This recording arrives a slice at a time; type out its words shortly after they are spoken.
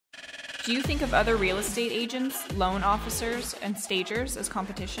Do you think of other real estate agents, loan officers, and stagers as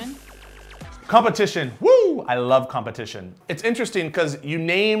competition? Competition, woo! I love competition. It's interesting because you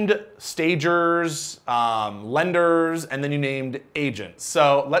named stagers, lenders, and then you named agents.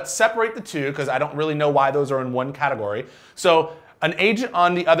 So let's separate the two because I don't really know why those are in one category. So an agent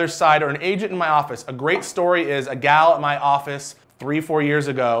on the other side or an agent in my office, a great story is a gal at my office 3-4 years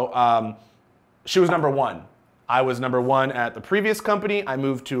ago, she was number one. I was number one at the previous company. I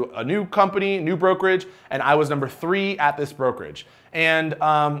moved to a new company, new brokerage, and I was number 3 at this brokerage. And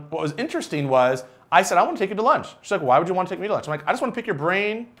what was interesting was I said, I want to take you to lunch. She's like, why would you want to take me to lunch? I'm like, I just want to pick your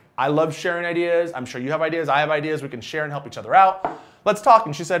brain. I love sharing ideas. I'm sure you have ideas. I have ideas. We can share and help each other out. Let's talk.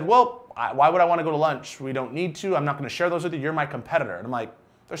 And she said, well, why would I want to go to lunch? We don't need to. I'm not going to share those with you. You're my competitor. And I'm like,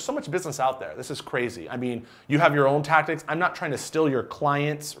 there's so much business out there. This is crazy. I mean, you have your own tactics. I'm not trying to steal your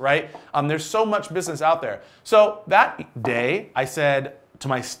clients, right? There's so much business out there. So that day, I said to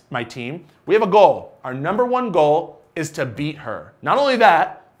my team, we have a goal. Our number one goal is to beat her. Not only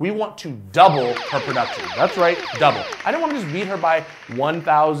that, we want to double her production. That's right, double. I didn't want to just beat her by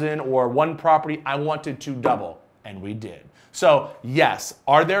 1,000 or one property. I wanted to double, and we did. So yes,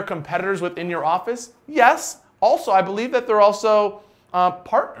 are there competitors within your office? Yes. Also, I believe that they're also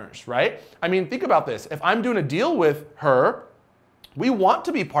partners, right? I mean, think about this. If I'm doing a deal with her, we want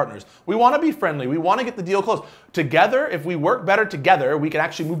to be partners. We want to be friendly. We want to get the deal closed. Together, if we work better together, we can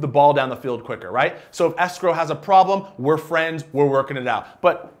actually move the ball down the field quicker, right? So if escrow has a problem, we're friends, we're working it out.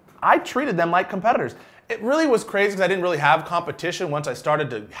 But I treated them like competitors. It really was crazy because I didn't really have competition once I started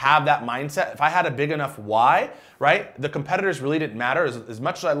to have that mindset. If I had a big enough why, right, the competitors really didn't matter. As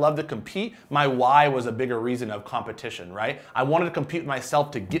much as I love to compete, my why was a bigger reason of competition, right? I wanted to compete with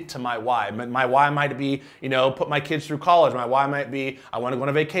myself to get to my why. My why might be, put my kids through college. My why might be, I want to go on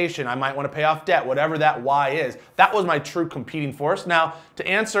a vacation. I might want to pay off debt, whatever that why is. That was my true competing force. Now, to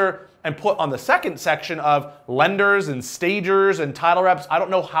answer and put on the second section of lenders and stagers and title reps, I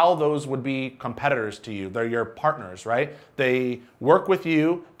don't know how those would be competitors to you. They're your partners, right? They work with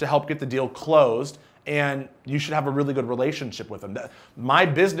you to help get the deal closed, and you should have a really good relationship with them. My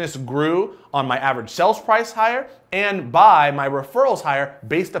business grew on my average sales price higher and by my referrals higher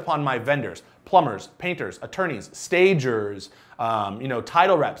based upon my vendors, plumbers, painters, attorneys, stagers,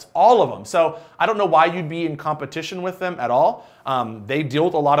 title reps, all of them. So I don't know why you'd be in competition with them at all. They deal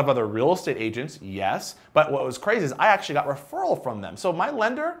with a lot of other real estate agents, yes. But what was crazy is I actually got referral from them. So my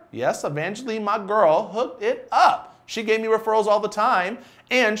lender, yes, Evangeline, my girl, hooked it up. She gave me referrals all the time,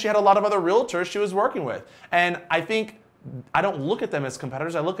 and she had a lot of other realtors she was working with. And I think I don't look at them as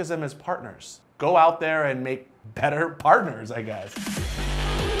competitors. I look at them as partners. Go out there and make better partners, I guess.